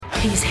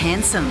He's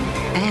handsome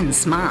and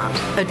smart,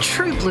 a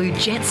true blue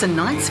Jets and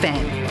Knights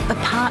fan, a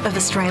part of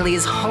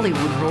Australia's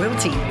Hollywood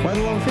royalty. Why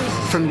the long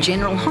faces? From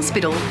General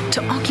Hospital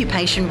to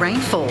Occupation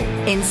Rainfall,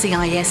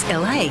 NCIS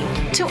LA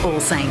to All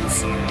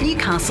Saints,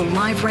 Newcastle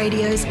Live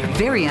Radio's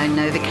very own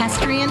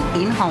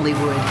Novocastrian in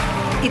Hollywood.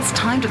 It's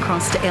time to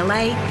cross to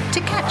LA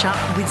to catch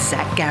up with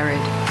Zac Garred.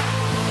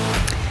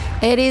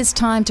 It is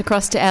time to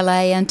cross to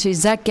LA and to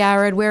Zac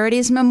Garred, where it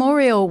is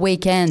Memorial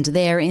Weekend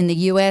there in the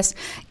US.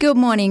 Good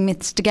morning,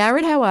 Mr.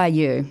 Garred. How are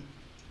you?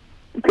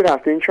 Good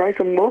afternoon, Trace.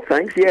 I'm well,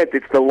 thanks. Yeah,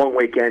 it's the long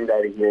weekend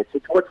over here.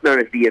 It's what's known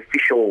as the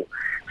official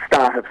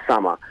start of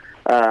summer,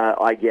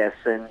 I guess.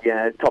 And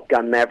Top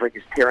Gun Maverick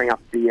is tearing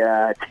up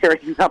the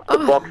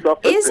box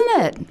office.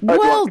 Isn't it?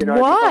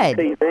 Worldwide.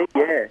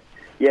 TV.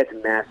 Yeah,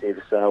 it's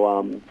massive.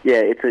 So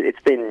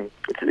it's been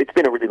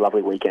a really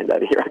lovely weekend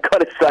over here, I've got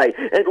to say.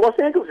 And Los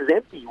Angeles is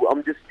empty.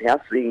 I'm just house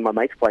sitting my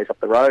mate's place up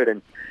the road,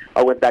 and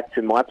I went back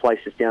to my place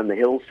just down the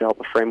hills to help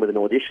a friend with an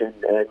audition,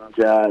 and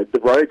the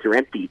roads are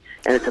empty,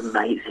 and it's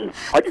amazing.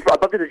 I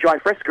bumped into Jai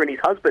Fresca and his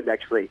husband,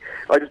 actually.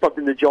 I just bumped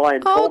into Jai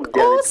and Tom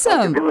down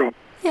awesome. in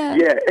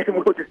Yeah, and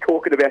we were just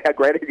talking about how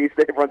great it is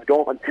that everyone's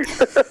gone.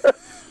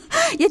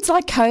 It's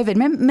like COVID.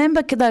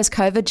 Remember those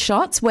COVID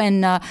shots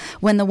when the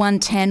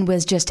 110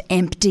 was just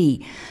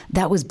empty?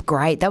 That was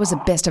great. That was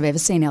the best I've ever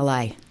seen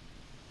LA.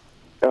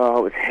 Oh,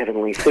 it was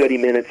heavenly. 30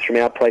 minutes from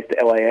our place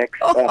to LAX.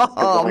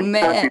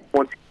 Man.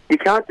 You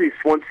can't do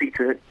Swansea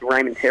to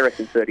Raymond Terrace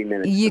in 30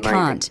 minutes. You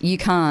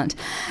can't.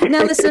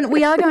 Now, listen,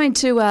 we are going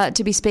to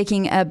be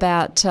speaking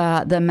about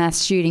the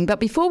mass shooting, but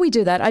before we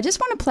do that, I just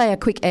want to play a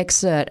quick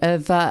excerpt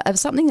of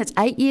something that's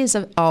 8 years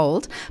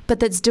old, but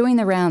that's doing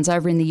the rounds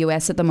over in the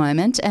US at the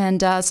moment,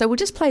 and so we'll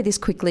just play this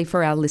quickly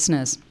for our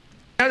listeners.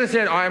 As I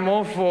said, I'm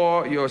all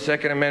for your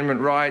Second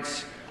Amendment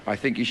rights. I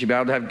think you should be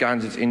able to have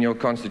guns. It's in your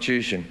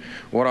Constitution.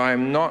 What I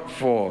am not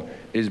for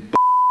is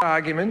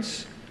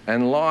arguments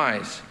and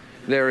lies.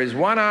 There is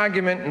one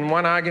argument and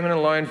one argument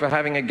alone for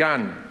having a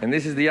gun, and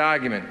this is the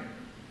argument.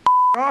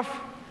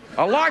 Off.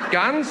 I like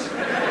guns.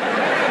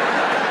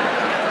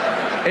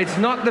 It's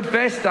not the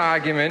best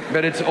argument,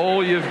 but it's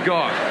all you've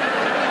got.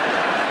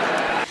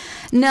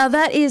 Now,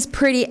 that is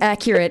pretty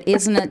accurate,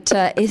 isn't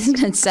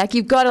it, Zac?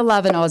 You've got to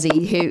love an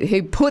Aussie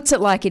who puts it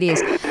like it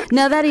is.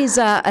 Now, that is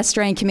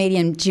Australian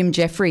comedian Jim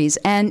Jeffries,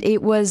 and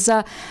it was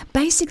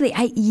basically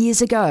 8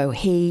 years ago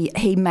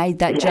he made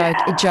that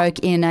joke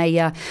in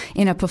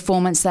a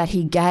performance that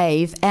he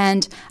gave,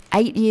 and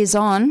 8 years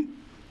on,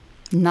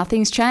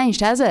 nothing's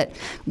changed, has it?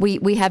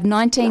 We have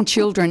 19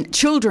 children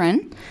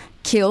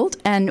killed,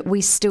 and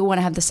we still want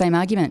to have the same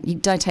argument. You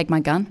don't take my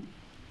gun.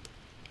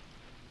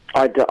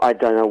 I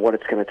don't know what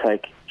it's going to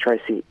take,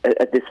 Tracy.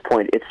 At this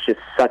point, it's just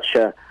such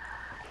a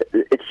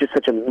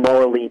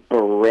morally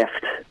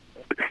bereft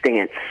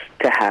stance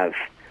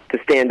to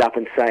stand up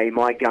and say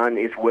my gun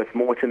is worth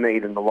more to me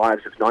than the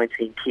lives of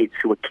 19 kids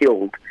who were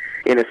killed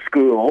in a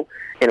school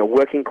in a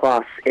working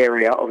class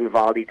area of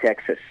Uvalde,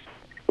 Texas,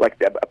 like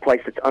a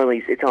place that's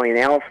only an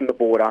hour from the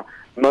border,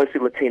 mostly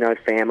Latino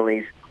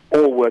families,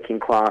 all working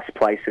class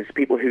places,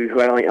 people who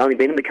had only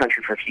been in the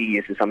country for a few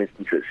years in some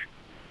instances,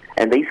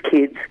 and these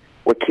kids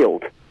were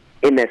killed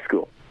in their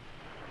school.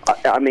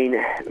 I mean,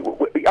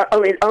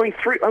 only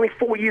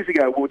 4 years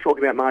ago we were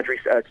talking about Marjorie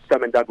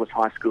Stoneman Douglas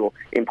High School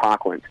in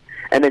Parkland,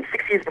 and then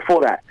 6 years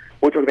before that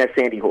we were talking about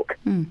Sandy Hook,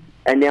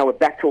 and now we're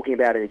back talking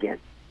about it again.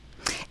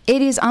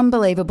 It is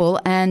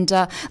unbelievable. And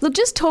look,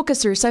 just talk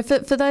us through. So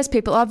for those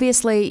people,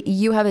 obviously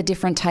you have a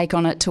different take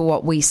on it to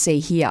what we see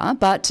here,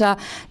 but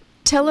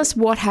tell us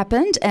what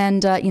happened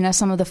and,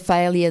 some of the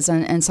failures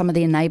and some of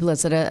the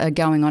enablers that are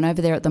going on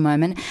over there at the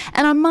moment.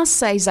 And I must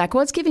say, Zac,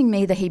 what's giving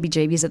me the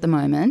heebie-jeebies at the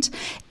moment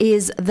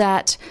is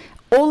that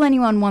all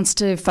anyone wants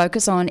to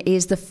focus on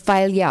is the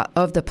failure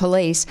of the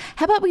police.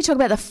 How about we talk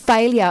about the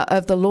failure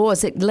of the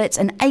laws that lets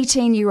an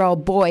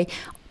 18-year-old boy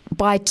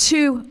buy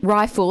 2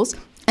 rifles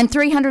and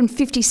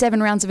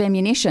 357 rounds of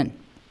ammunition?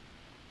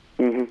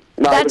 Mm-hmm.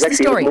 No, that's the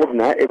story. More than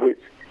that. It was.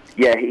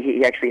 Yeah,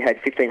 he actually had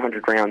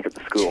 1,500 rounds at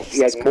the school.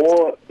 He had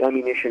more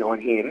ammunition on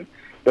him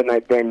than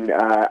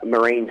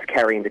Marines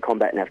carry into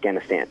combat in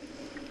Afghanistan.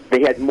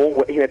 He had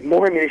more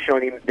ammunition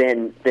on him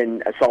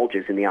than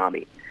soldiers in the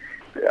army.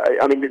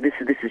 I mean, this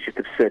is just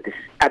absurd. This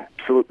is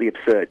absolutely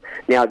absurd.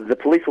 Now, the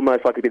police will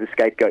most likely be the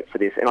scapegoat for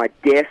this, and I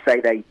dare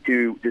say they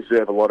do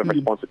deserve a lot of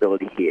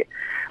responsibility here.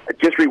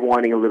 Just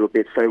rewinding a little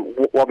bit, so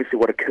obviously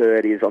what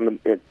occurred is on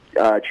the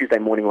Tuesday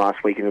morning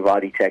last week in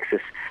Uvalde,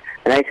 Texas,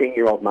 an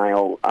 18-year-old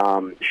male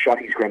shot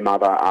his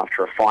grandmother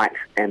after a fight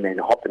and then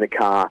hopped in the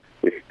car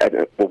with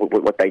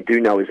what they do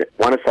know is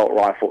one assault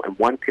rifle and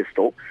one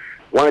pistol.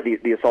 One of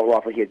the assault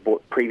rifle he had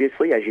bought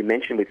previously, as you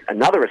mentioned, with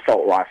another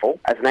assault rifle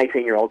as an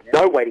 18-year-old,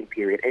 no waiting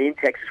period, and in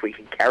Texas we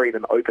can carry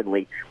them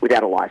openly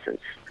without a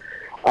license.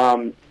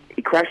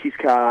 He crashed his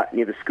car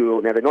near the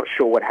school. Now, they're not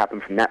sure what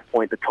happened from that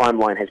point. The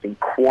timeline has been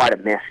quite a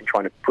mess in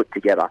trying to put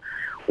together.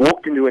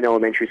 Walked into an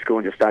elementary school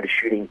and just started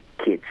shooting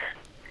kids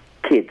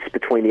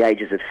between the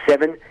ages of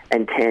 7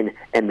 and 10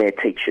 and their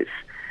teachers.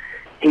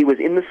 He was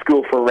in the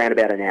school for around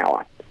about an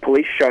hour.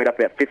 police showed up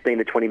about 15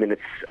 to 20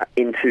 minutes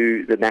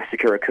into the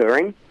massacre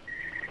occurring.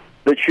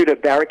 The shooter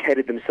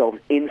barricaded themselves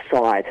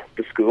inside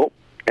the school,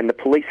 and the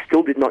police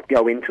still did not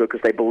go into it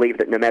because they believed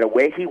that no matter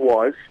where he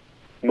was,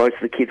 most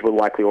of the kids were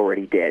likely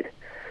already dead.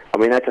 I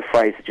mean, that's a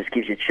phrase that just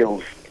gives you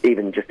chills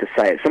even just to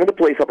say it. Some of the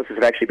police officers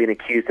have actually been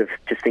accused of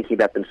just thinking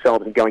about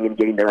themselves and going and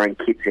getting their own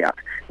kids out.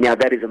 Now,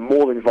 that is a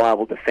more than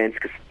viable defence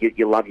because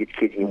you love your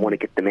kids and you want to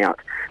get them out.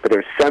 But there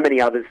are so many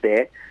others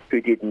there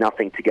who did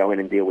nothing to go in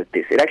and deal with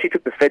this. It actually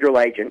took the federal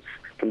agents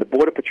from the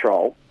Border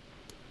Patrol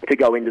to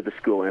go into the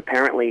school. And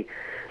apparently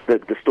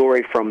the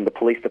story from the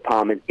police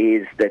department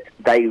is that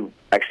they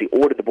actually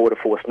ordered the Border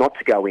Force not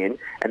to go in,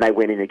 and they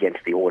went in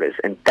against the orders.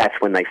 And that's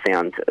when they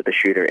found the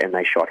shooter and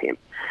they shot him.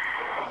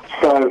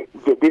 So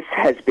this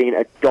has been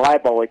a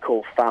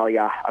diabolical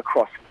failure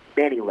across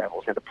many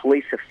levels. Now, the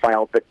police have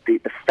failed, but the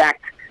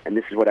fact, and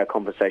this is what our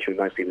conversation was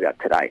mostly about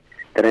today,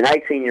 that an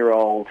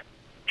 18-year-old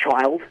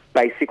child,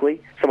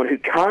 basically, someone who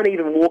can't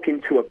even walk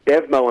into a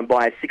Bevmo and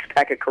buy a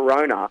six-pack of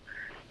Corona,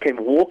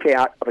 can walk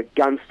out of a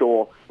gun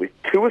store with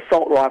 2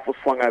 assault rifles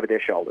slung over their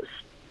shoulders.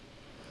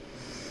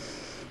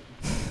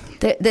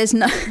 There's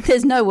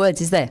no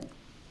words, is there?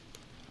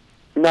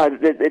 No,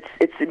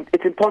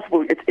 it's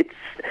impossible.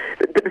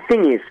 The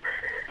thing is,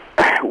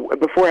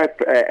 before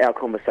our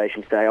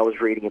conversation today, I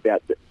was reading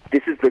about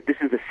this is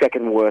the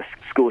second worst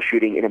school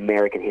shooting in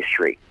American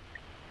history,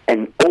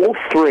 and all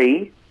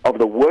 3 of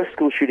the worst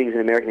school shootings in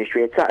American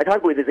history, I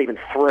don't believe there's even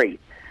 3,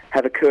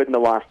 have occurred in the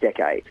last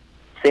decade.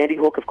 Sandy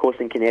Hook, of course,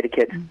 in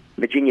Connecticut,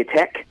 Virginia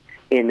Tech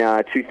in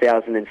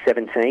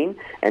 2017,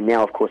 and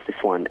now, of course, this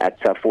one at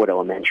Ford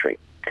Elementary.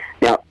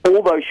 Now,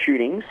 all those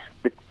shootings,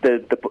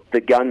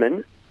 the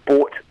gunman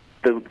bought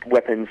the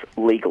weapons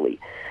legally.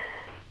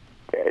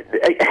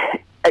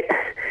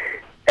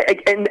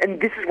 And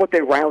this is what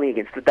they're railing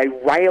against. They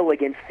rail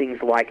against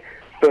things like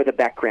further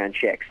background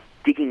checks,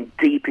 digging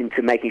deep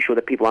into making sure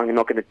that people are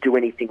not going to do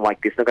anything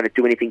like this, not going to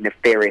do anything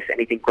nefarious,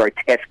 anything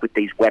grotesque with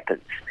these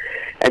weapons.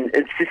 And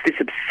it's just this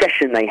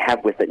obsession they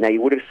have with it. Now,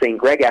 you would have seen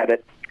Greg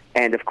Abbott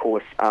and, of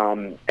course,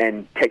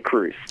 and Ted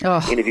Cruz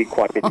interviewed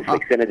quite a bit this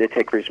week. Senator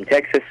Ted Cruz from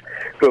Texas,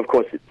 who, of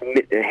course,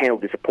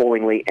 handled this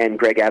appallingly, and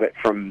Greg Abbott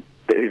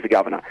who's the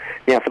governor.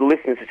 Now, for the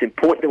listeners, it's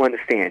important to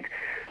understand,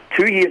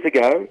 2 years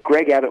ago,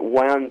 Greg Abbott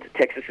wound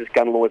Texas's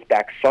gun laws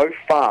back so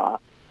far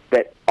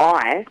that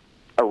I,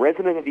 a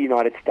resident of the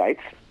United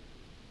States,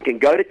 can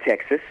go to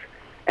Texas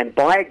and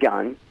buy a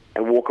gun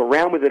and walk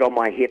around with it on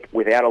my hip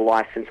without a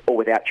license or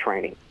without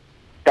training.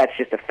 That's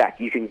just a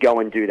fact. You can go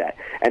and do that.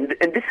 And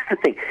this is the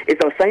thing. As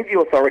I was saying to the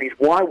authorities,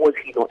 why was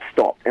he not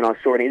stopped? And I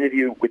saw an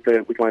interview with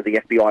one of the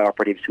FBI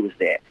operatives who was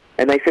there.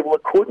 And they said, well,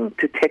 according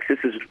to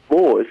Texas's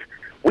laws,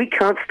 we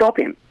can't stop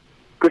him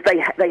because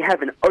they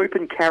have an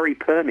open carry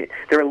permit.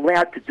 They're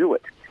allowed to do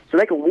it. So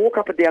they can walk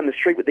up and down the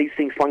street with these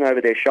things slung over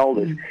their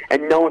shoulders,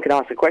 and no one can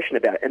ask a question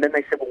about it. And then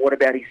they said, well, what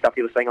about his stuff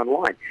he was saying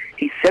online?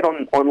 He said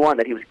online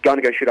that he was going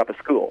to go shoot up a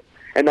school.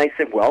 And they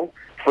said, well,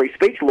 free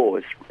speech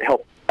laws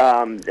help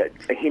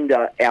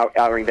hinder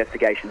our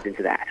investigations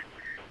into that.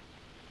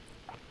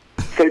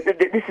 So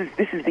this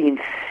is the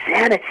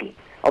insanity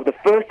of the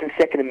First and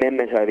Second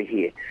Amendment over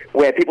here,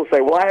 where people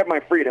say, well, I have my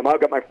freedom.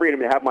 I've got my freedom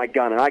to have my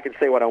gun, and I can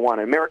say what I want.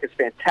 And America's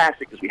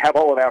fantastic because we have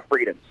all of our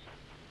freedoms.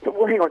 So,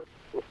 well, hang on.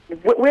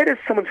 Where does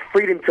someone's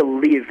freedom to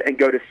live and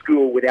go to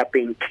school without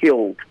being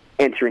killed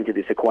enter into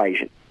this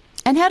equation?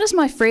 And how does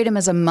my freedom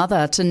as a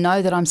mother to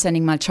know that I'm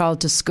sending my child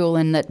to school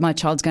and that my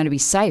child's going to be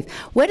safe,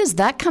 where does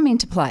that come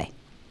into play?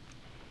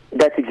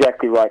 That's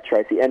exactly right,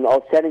 Tracy. And I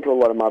was chatting to a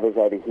lot of mothers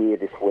over here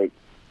this week,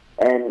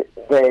 and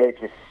they're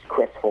just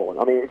crestfallen.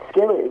 I mean, it's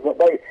scary.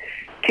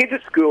 Kids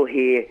at school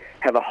here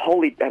have a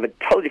totally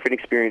different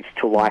experience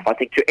to life, I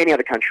think, to any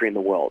other country in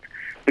the world.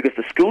 Because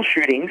the school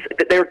shootings,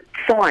 there are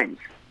signs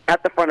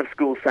at the front of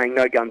schools saying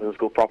no guns on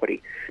school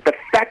property. The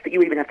fact that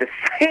you even have to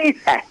say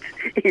that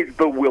is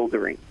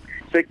bewildering.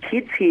 So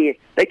kids here,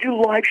 they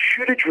do live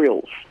shooter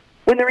drills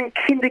when they're in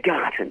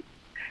kindergarten.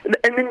 And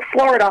in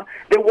Florida,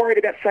 they're worried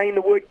about saying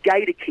the word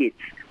gay to kids,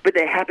 but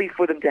they're happy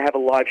for them to have a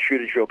live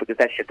shooter drill because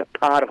that's just a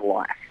part of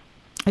life.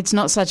 It's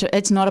not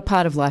a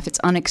part of life. It's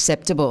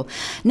unacceptable.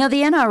 Now,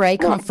 the NRA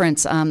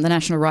conference, the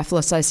National Rifle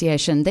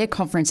Association, their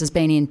conference has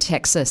been in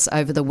Texas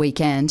over the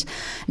weekend.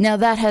 Now,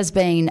 that has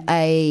been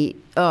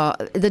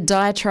the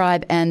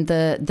diatribe and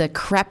the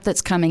crap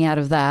that's coming out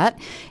of that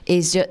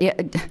is just,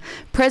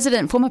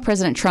 former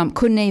President Trump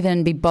couldn't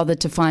even be bothered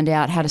to find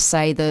out how to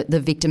say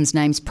the victims'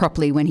 names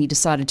properly when he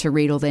decided to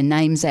read all their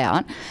names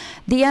out.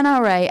 The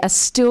NRA are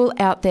still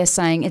out there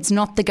saying it's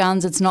not the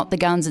guns,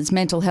 it's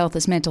mental health,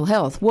 it's mental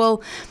health.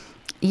 Well,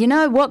 you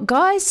know what,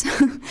 guys?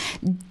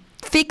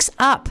 Fix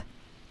up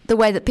the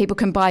way that people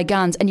can buy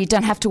guns and you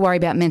don't have to worry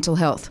about mental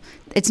health.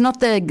 It's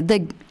not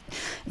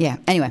yeah,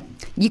 anyway,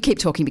 you keep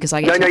talking because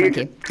I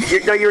get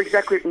you're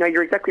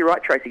exactly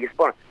right, Tracy. You're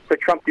spot on. So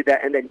Trump did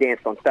that and then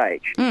danced on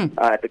stage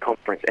at the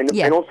conference. And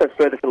also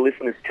further for the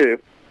listeners too,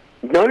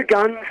 no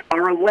guns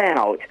are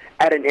allowed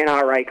at an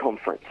NRA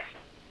conference.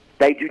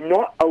 They do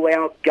not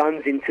allow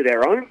guns into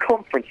their own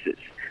conferences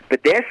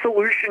But their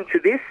solution to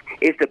this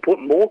is to put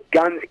more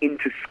guns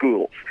into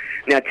schools.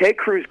 Now, Ted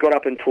Cruz got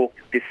up and talked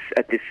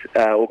at this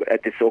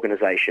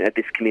organization, at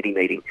this committee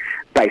meeting,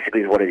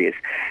 basically is what it is.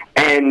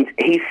 And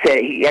he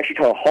actually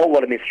told a whole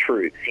lot of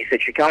mistruths. He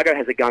said Chicago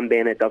has a gun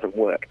ban and it doesn't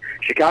work.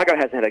 Chicago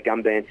hasn't had a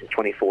gun ban since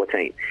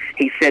 2014.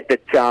 He said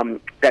that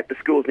the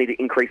schools need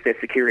to increase their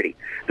security.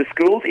 The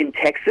schools in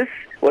Texas,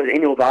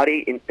 in Uvalde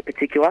in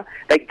particular,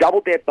 they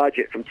doubled their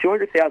budget from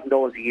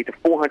 $200,000 a year to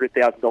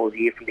 $400,000 a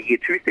year from the year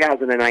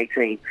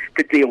 2018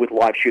 to deal with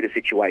live shooter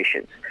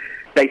situations.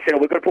 They said,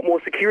 we've got to put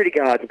more security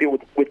guards and deal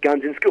with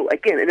guns in school.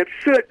 Again, an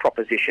absurd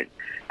proposition.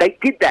 They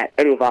did that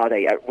at Uvalde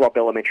at Robb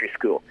Elementary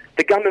School.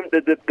 The gunman,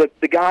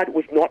 the guard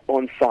was not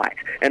on site.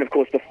 And, of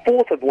course, the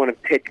fourth of one of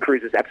Ted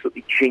Cruz's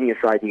absolutely genius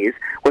ideas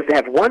was to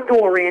have one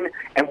door in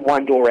and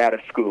one door out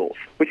of schools,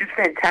 which is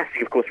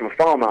fantastic, of course, from a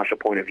fire marshal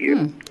point of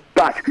view.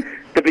 But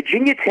the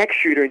Virginia Tech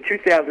shooter in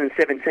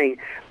 2017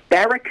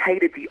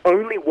 barricaded the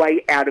only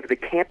way out of the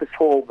campus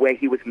hall where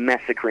he was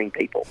massacring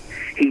people.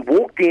 He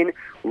walked in,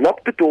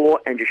 locked the door,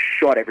 and just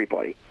shot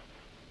everybody.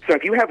 So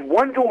if you have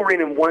one door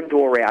in and one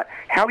door out,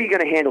 how are you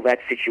going to handle that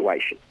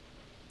situation?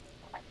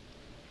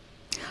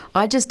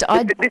 This is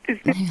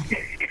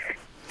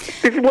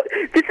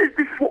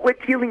what we're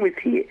dealing with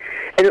here.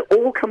 And it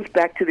all comes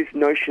back to this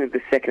notion of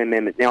the Second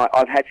Amendment. Now,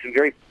 I've had some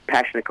very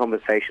passionate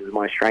conversations with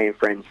my Australian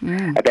friends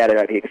about it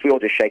over here, because we all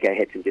just shake our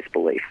heads in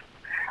disbelief.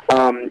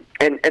 And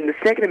the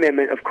Second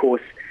Amendment, of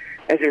course,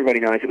 as everybody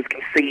knows, it was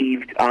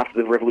conceived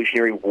after the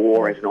Revolutionary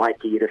War as an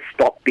idea to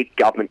stop big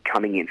government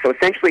coming in. So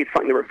essentially it's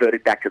something that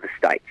reverted back to the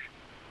states.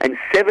 And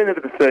 7 of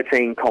the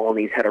 13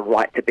 colonies had a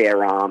right to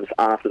bear arms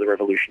after the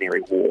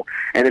Revolutionary War.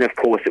 And then, of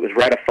course, it was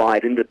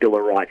ratified into the Bill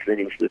of Rights and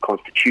then into the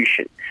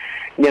Constitution.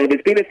 Now,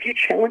 there's been a few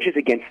challenges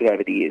against it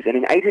over the years. And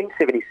in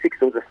 1876,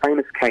 there was a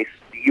famous case,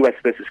 the U.S.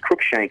 versus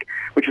Cruikshank,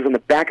 which was on the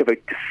back of a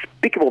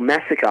despicable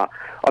massacre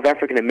of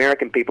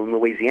African-American people in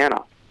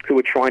Louisiana who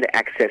were trying to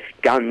access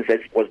guns as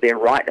was their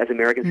right as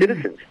American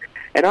citizens.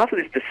 And after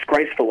this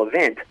disgraceful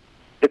event,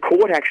 the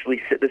court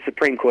actually said, the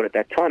Supreme Court at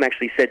that time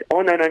actually said,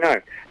 oh, no,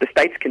 the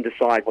states can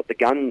decide what the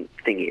gun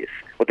thing is,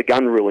 what the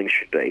gun ruling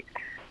should be.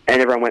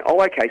 And everyone went,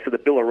 oh, okay, so the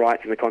Bill of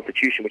Rights and the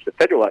Constitution, which the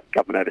federal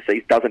government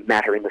oversees, doesn't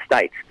matter in the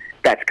states.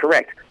 That's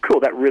correct. Cool,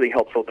 that really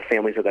helps all the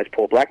families of those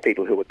poor black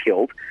people who were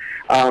killed.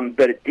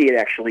 But it did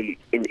actually,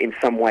 in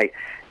some way,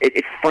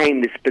 it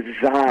framed this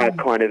bizarre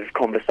kind of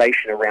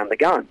conversation around the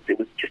guns. It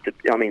was just,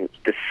 it's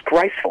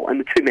disgraceful. And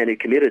the 2 men who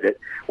committed it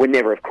were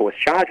never, of course,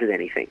 charged with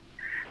anything.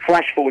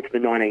 Flash forward to the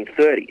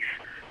 1930s.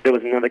 There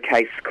was another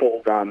case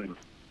called,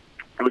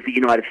 it was the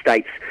United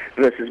States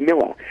versus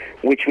Miller,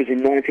 which was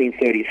in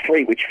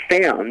 1933, which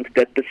found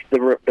that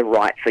the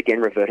rights, again,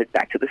 reverted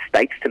back to the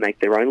states to make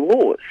their own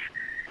laws.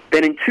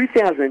 Then in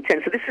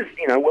 2010, so this is,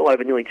 well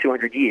over nearly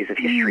 200 years of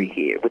history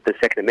here with the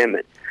Second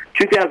Amendment.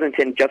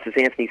 2010, Justice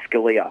Anthony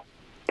Scalia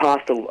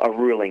passed a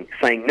ruling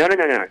saying, no.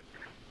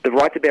 The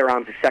right to bear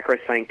arms is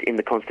sacrosanct in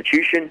the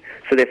Constitution,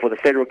 so therefore the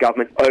federal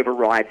government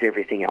overrides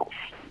everything else.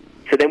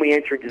 So then we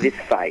enter into this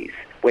phase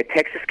where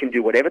Texas can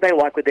do whatever they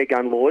like with their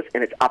gun laws,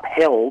 and it's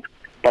upheld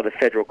by the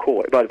federal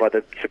court, by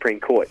the Supreme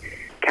Court.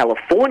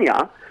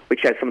 California,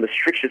 which has some of the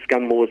strictest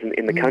gun laws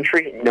in the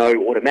country, no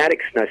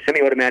automatics, no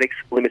semi-automatics,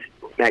 limited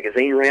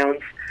magazine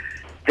rounds,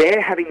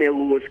 they're having their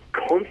laws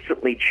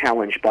constantly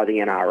challenged by the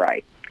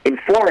NRA. In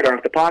Florida,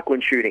 after the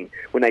Parkland shooting,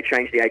 when they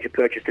changed the age of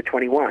purchase to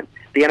 21,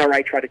 the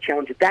NRA tried to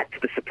challenge that to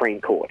the Supreme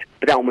Court.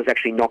 But that one was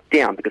actually knocked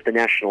down because the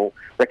national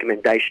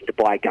recommendation to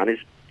buy a gun is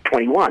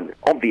 21,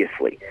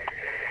 obviously.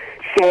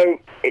 So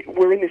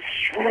we're in this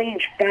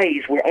strange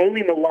phase where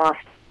only in the last,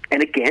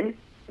 and again,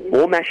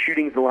 more mass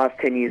shootings in the last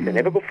 10 years than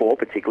ever before,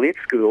 particularly at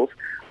schools,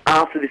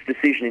 after this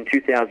decision in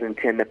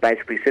 2010 that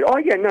basically said, oh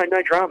yeah, no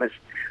dramas.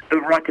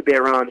 The right to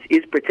bear arms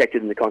is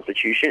protected in the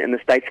Constitution and the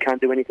states can't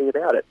do anything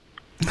about it.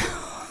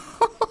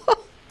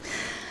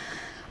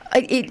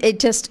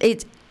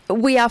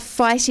 We are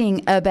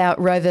fighting about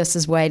Roe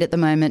versus Wade at the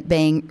moment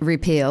being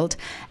repealed.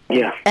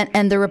 Yeah.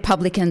 And the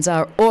Republicans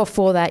are all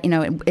for that.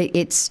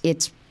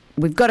 It's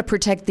we've got to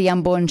protect the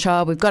unborn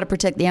child. We've got to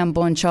protect the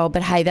unborn child.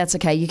 But hey, that's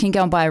okay. You can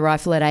go and buy a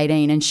rifle at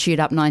 18 and shoot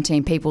up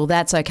 19 people.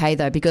 That's okay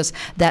though, because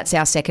that's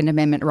our Second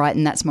Amendment right,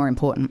 and that's more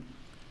important.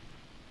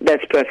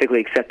 That's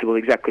perfectly acceptable.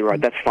 Exactly right.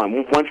 That's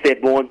fine. Once they're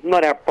born,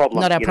 not our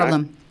problem. Not our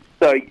problem.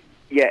 So.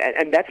 Yeah,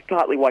 and that's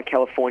partly why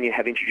California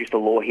have introduced a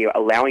law here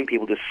allowing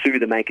people to sue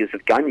the makers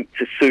of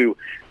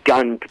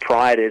gun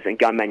proprietors and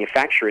gun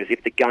manufacturers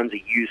if the guns are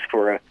used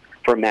for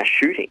a mass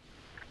shooting.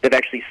 They've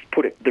actually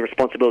put the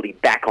responsibility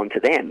back onto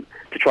them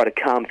to try to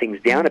calm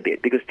things down a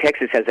bit, because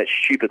Texas has that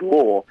stupid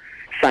law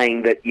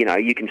saying that,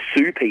 you can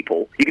sue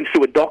people, you can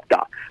sue a doctor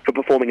for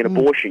performing an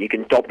abortion, you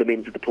can dob them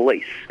into the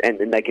police, and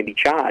then they can be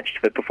charged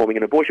for performing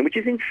an abortion, which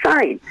is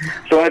insane.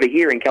 So over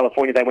here in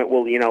California, they went,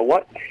 well, you know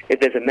what? If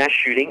there's a mass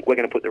shooting, we're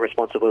going to put the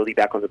responsibility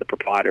back onto the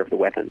proprietor of the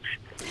weapons.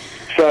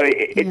 So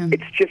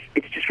it's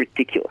just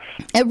ridiculous.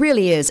 It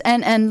really is.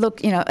 And look,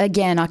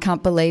 again, I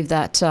can't believe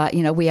that,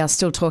 we are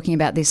still talking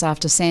about this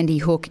after Sandy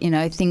Hook.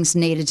 Things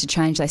needed to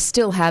change. They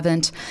still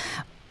haven't.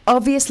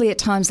 obviously, at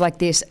times like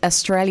this,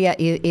 Australia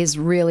is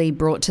really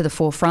brought to the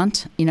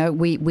forefront. You know,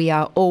 we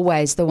are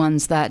always the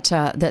ones that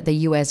the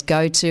US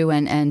go to,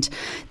 and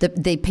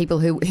the people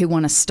who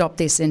want to stop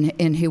this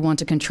and who want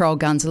to control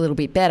guns a little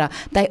bit better,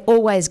 they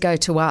always go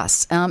to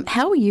us.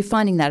 How are you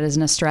finding that as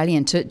an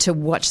Australian to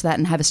watch that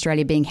and have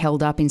Australia being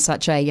held up in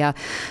such a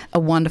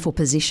wonderful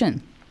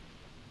position?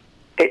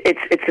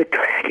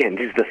 Again,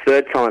 this is the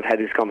third time I've had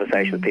this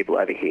conversation with people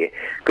over here,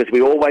 because we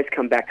always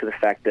come back to the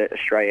fact that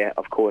Australia,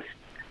 of course,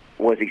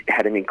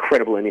 had an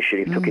incredible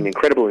initiative, took an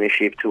incredible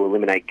initiative to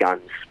eliminate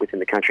guns within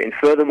the country. And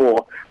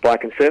furthermore, by a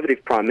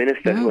Conservative Prime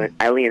Minister who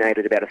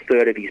alienated about a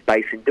third of his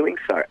base in doing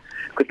so.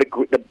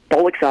 Because the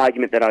bollocks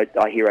argument that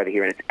I hear over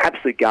here, and it's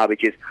absolute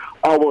garbage, is,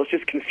 oh, well, it's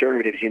just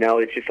conservatives, you know,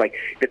 it's just like,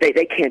 that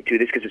they can't do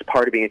this because it's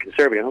part of being a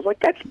conservative. And I was like,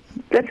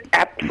 that's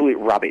absolute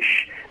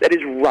rubbish. That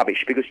is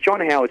rubbish, because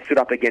John Howard stood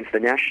up against the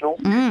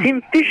Nationals.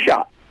 Tim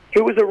Fisher,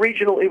 who was a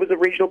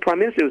regional Prime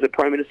Minister, he's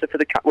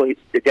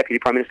the Deputy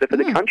Prime Minister for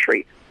the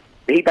country.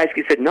 He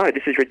basically said, no,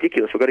 this is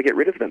ridiculous, we've got to get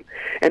rid of them.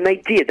 And they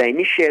did. They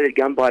initiated a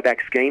gun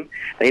buyback scheme.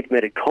 They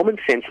implemented common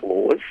sense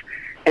laws.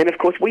 And, of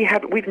course,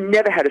 we've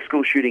never had a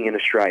school shooting in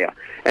Australia.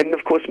 And,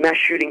 of course, mass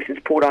shootings since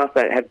Port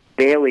Arthur have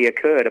barely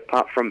occurred,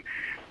 apart from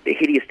the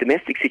hideous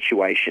domestic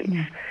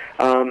situations,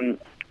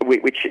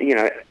 which, you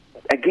know,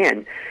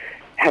 again,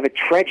 have a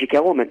tragic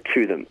element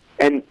to them.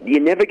 And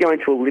you're never going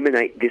to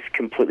eliminate this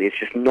completely. It's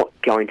just not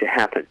going to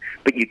happen.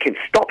 But you can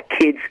stop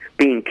kids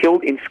being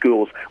killed in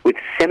schools with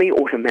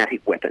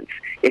semi-automatic weapons.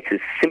 It's as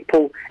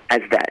simple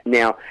as that.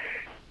 Now,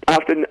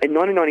 in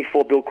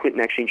 1994, Bill Clinton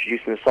actually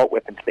introduced an assault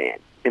weapons ban.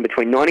 And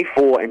between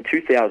 1994 and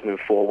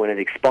 2004, when it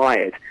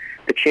expired,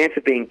 the chance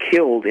of being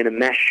killed in a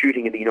mass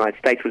shooting in the United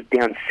States was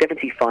down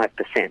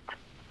 75%.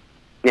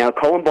 Now,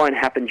 Columbine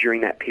happened during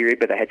that period,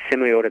 but they had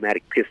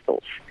semi-automatic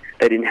pistols.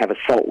 They didn't have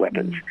assault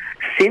weapons.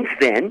 Since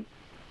then,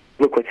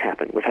 look what's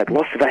happened. We've had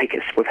Las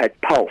Vegas, we've had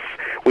Pulse,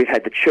 we've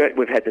had the church,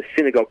 we've had the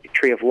synagogue,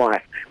 Tree of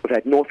Life, we've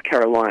had North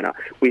Carolina,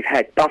 we've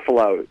had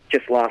Buffalo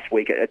just last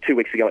week, 2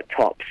 weeks ago at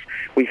Tops,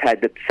 we've had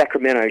the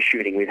Sacramento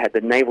shooting, we've had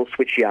the Naval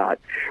Switch Yard,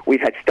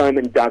 we've had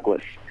Stoneman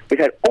Douglas, we've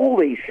had all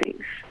these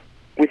things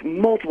with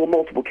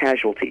multiple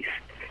casualties.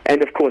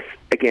 And, of course,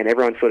 again,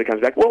 everyone sort of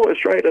comes back, well,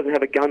 Australia doesn't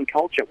have a gun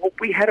culture. Well,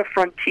 we had a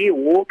frontier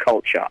war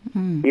culture.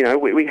 You know,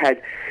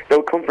 there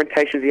were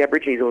confrontations of the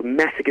Aborigines, there were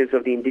massacres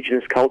of the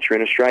indigenous culture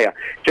in Australia,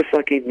 just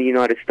like in the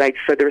United States.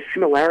 So there are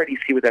similarities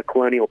here with our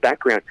colonial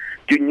background.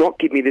 Do not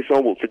give me this, oh,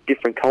 well, it's a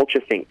different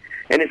culture thing.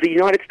 And is the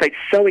United States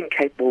so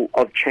incapable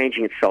of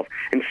changing itself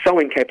and so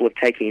incapable of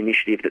taking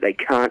initiative that they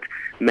can't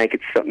make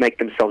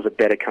themselves a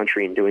better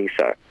country in doing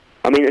so?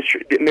 I mean,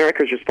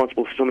 America is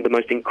responsible for some of the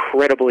most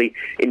incredibly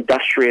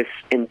industrious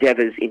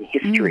endeavors in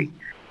history.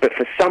 But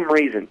for some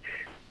reason,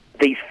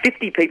 these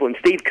 50 people, and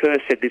Steve Kerr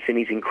said this in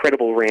his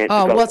incredible rant.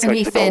 Oh, wasn't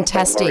he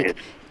fantastic?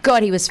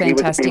 God, he was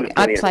fantastic.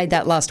 I played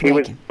that last week. He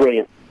was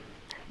brilliant.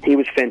 He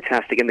was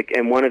fantastic.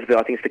 And one of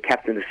I think it's the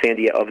captain of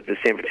the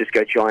San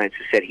Francisco Giants,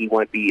 who said he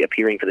won't be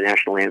appearing for the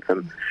national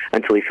anthem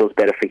until he feels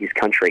better for his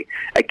country.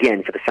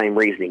 Again, for the same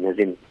reasoning, as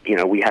in, you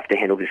know, we have to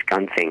handle this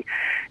gun thing.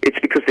 It's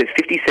because there's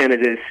 50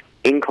 senators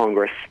in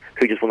Congress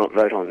who just will not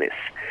vote on this.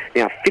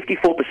 Now,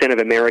 54% of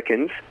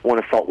Americans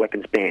want assault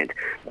weapons banned.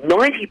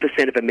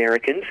 90% of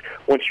Americans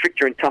want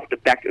stricter and tough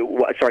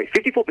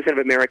 54% of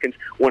Americans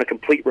want a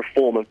complete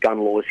reform of gun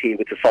laws here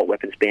with assault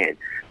weapons banned.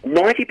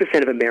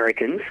 90% of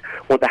Americans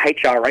want the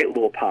H.R. 8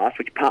 law passed,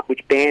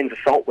 which bans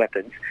assault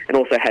weapons and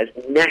also has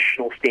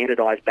national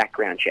standardized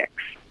background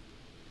checks.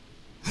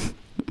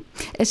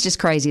 It's just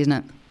crazy, isn't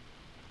it?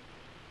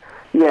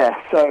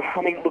 Yeah, so,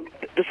 I mean, look,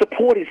 the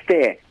support is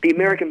there. The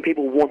American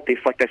people want this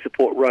like they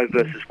support Roe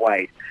versus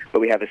Wade.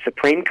 But we have a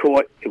Supreme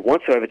Court who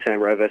wants to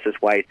overturn Roe versus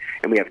Wade,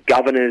 and we have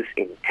governors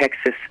in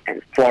Texas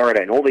and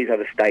Florida and all these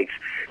other states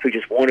who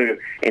just want to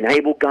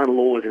enable gun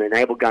laws and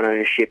enable gun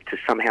ownership to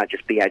somehow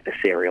just be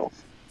adversarial.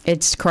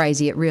 It's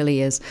crazy. It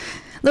really is.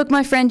 Look,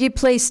 my friend, you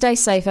please stay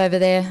safe over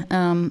there.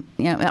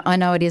 I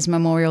know it is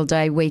Memorial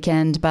Day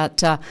weekend,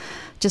 but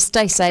just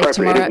stay safe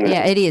tomorrow.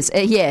 Yeah, it is.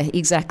 Yeah,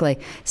 exactly.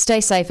 Stay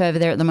safe over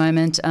there at the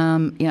moment.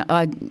 I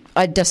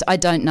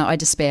don't know. I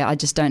despair. I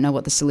just don't know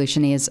what the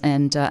solution is,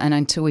 and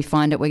until we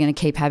find it, we're going to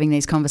keep having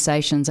these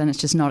conversations, and it's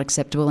just not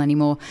acceptable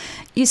anymore.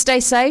 You stay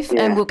safe,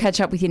 and we'll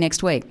catch up with you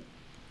next week.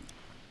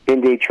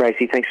 Indeed,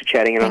 Tracy. Thanks for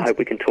chatting, and I hope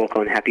we can talk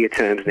on happier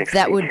terms next week.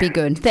 That would be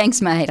good.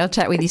 Thanks, mate. I'll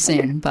chat with you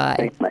soon. Bye.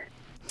 Thanks, mate.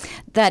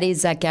 That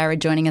is Zac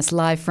Garred joining us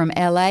live from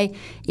LA.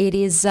 It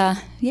is,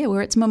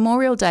 where it's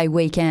Memorial Day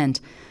weekend.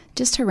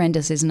 Just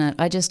horrendous, isn't it?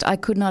 I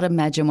could not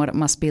imagine what it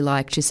must be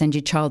like to send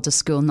your child to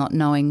school not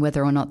knowing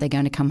whether or not they're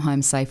going to come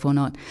home safe or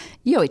not.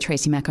 You're with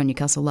Tracy Mack on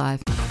Newcastle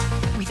Live.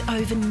 With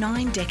over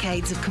 9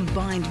 decades of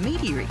combined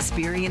media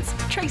experience,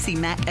 Tracy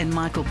Mack and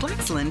Michael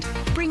Blaxland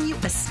bring you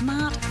a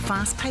smart,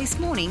 fast-paced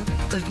morning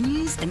of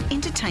news and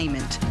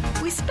entertainment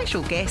with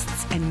special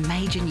guests and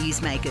major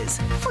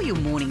newsmakers for your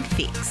morning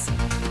fix.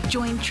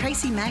 Join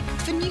Tracy Mack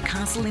for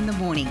Newcastle in the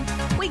Morning,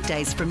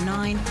 weekdays from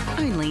 9,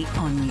 only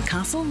on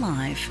Newcastle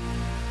Live.